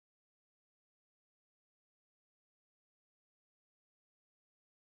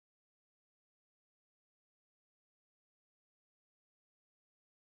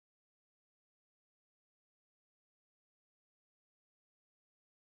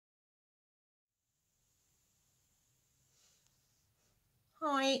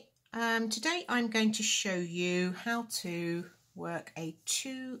Hi, today I'm going to show you how to work a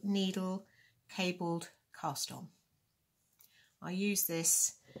 2-needle cabled cast on. I use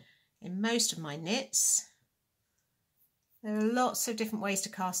this in most of my knits. There are lots of different ways to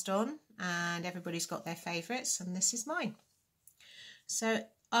cast on and everybody's got their favourites, and this is mine. So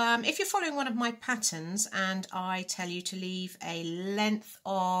if you're following one of my patterns and I tell you to leave a length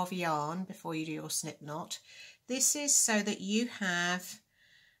of yarn before you do your slip knot, this is so that you have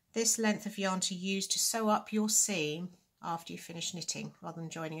this length of yarn to use to sew up your seam after you finish knitting rather than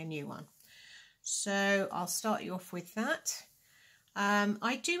joining a new one. So I'll start you off with that.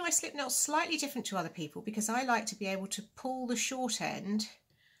 I do my slip knot slightly different to other people because I like to be able to pull the short end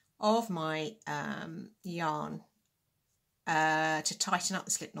of my yarn to tighten up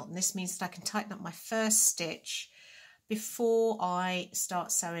the slip knot, and this means that I can tighten up my first stitch before I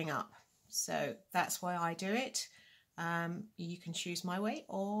start sewing up. So that's why I do it. You can choose my way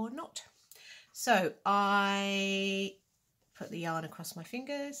or not. So I put the yarn across my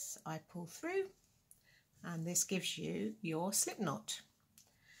fingers, I pull through, and this gives you your slip knot.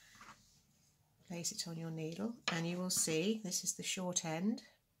 Place it on your needle and you will see this is the short end.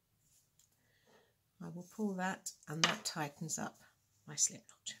 I will pull that and that tightens up my slip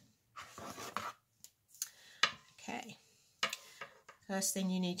knot. Okay. First thing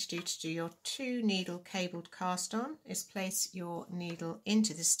you need to do your 2-needle cabled cast on is place your needle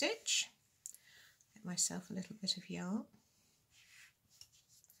into the stitch. Get myself a little bit of yarn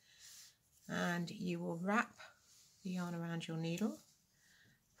and you will wrap the yarn around your needle,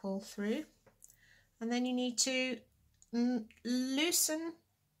 pull through, and then you need to loosen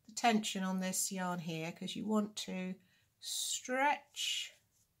the tension on this yarn here because you want to stretch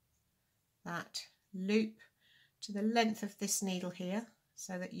that loop to the length of this needle here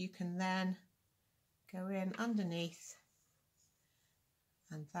so that you can then go in underneath,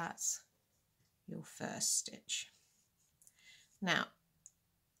 and that's your first stitch. Now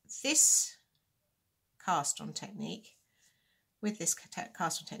this cast on technique, with this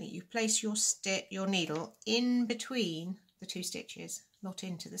cast on technique, you place your needle in between the 2 stitches, not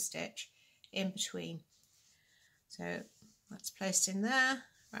into the stitch, in between. So that's placed in there,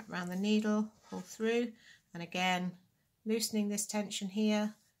 wrap around the needle, pull through, and again loosening this tension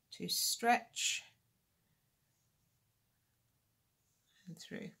here to stretch and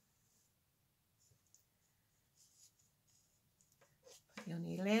through. Put your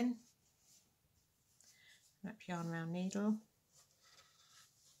needle in, wrap yarn around needle,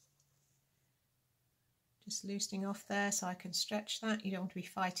 just loosening off there so I can stretch that. You don't want to be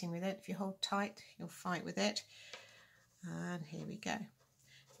fighting with it. If you hold tight you'll fight with it. And here we go.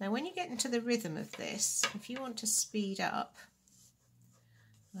 Now when you get into the rhythm of this, if you want to speed up,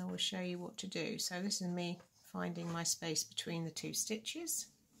 I will show you what to do. So this is me finding my space between the 2 stitches.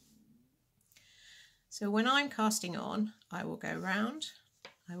 So when I'm casting on, I will go round,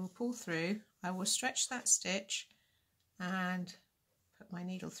 I will pull through, I will stretch that stitch and put my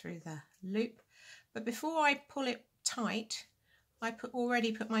needle through the loop. But before I pull it tight, I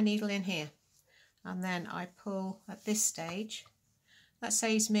already put my needle in here, and then I pull at this stage. That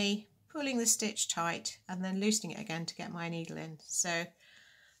saves me pulling the stitch tight and then loosening it again to get my needle in. So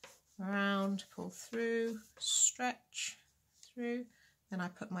around, pull through, stretch through, then I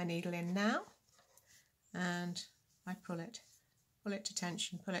put my needle in now and I pull it to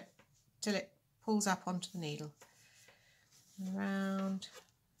tension, pull it till it pulls up onto the needle. Around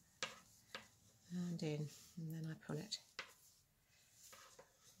and in, and then I pull it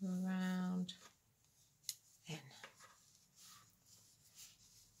around, in.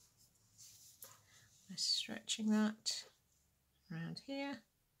 Stretching that around here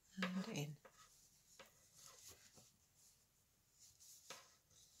and in.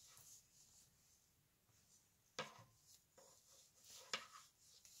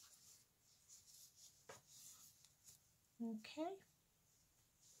 Okay,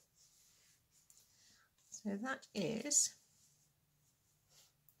 so that is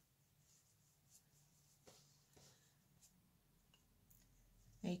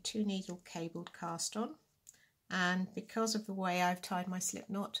a 2-needle cabled cast on, and because of the way I've tied my slip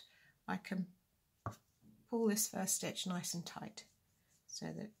knot, I can pull this first stitch nice and tight so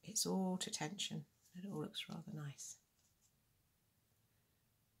that it's all to tension and it all looks rather nice.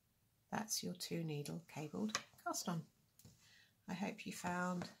 That's your 2-needle cabled cast on. I hope you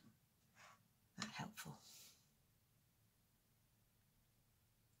found that helpful.